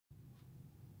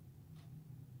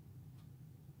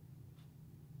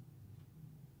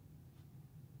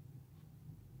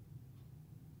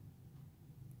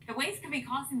The waste could be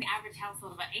costing the average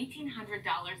household about $1,800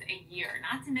 a year.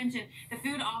 Not to mention, the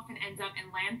food often ends up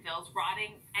in landfills,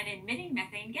 rotting and emitting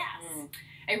methane gas.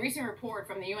 A recent report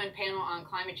from the UN panel on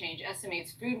climate change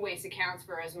estimates food waste accounts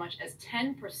for as much as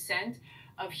 10%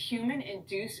 of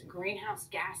human-induced greenhouse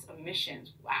gas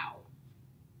emissions. Wow.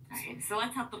 All right, so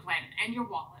let's help the planet and your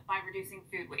wallet by reducing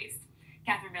food waste.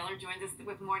 Catherine Miller joins us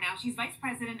with more now. She's Vice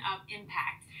President of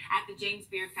Impact at the James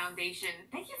Beard Foundation.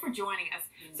 Thank you for joining us.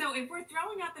 So if we're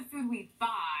throwing out the food we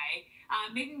buy,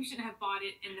 maybe we shouldn't have bought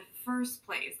it in the first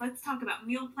place. Let's talk about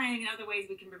meal planning and other ways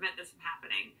we can prevent this from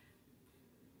happening.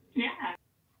 Yeah.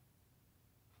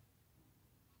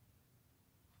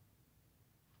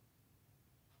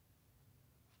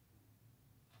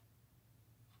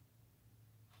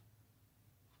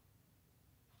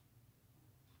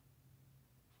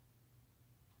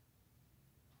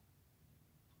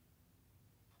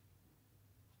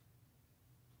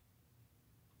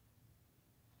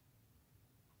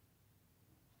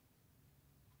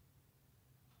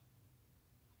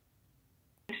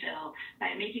 So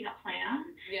by making a plan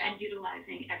and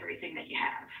utilizing everything that you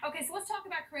have. Okay, so let's talk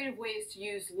about creative ways to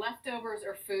use leftovers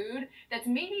or food that's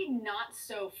maybe not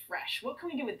so fresh. What can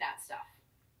we do with that stuff?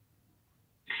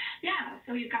 Yeah,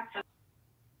 so you've got some.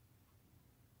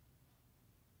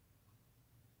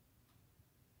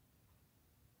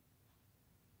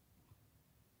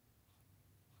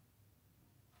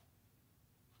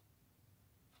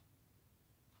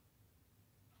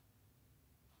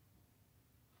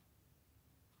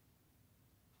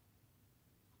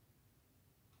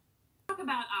 Talk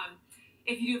about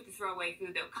if you do have to throw away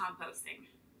food, though, composting.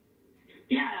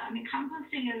 Yeah, I mean,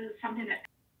 composting is something that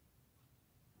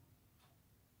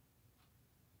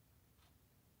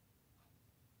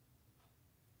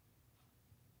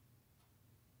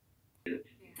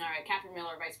All right, Catherine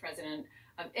Miller, Vice President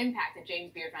of Impact at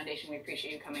James Beard Foundation. We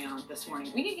appreciate you coming on this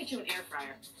morning. We need to get you an air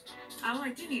fryer. Oh,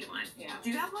 I do need one. Yeah. Do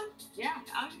you have one? Yeah.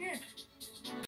 Oh, you did.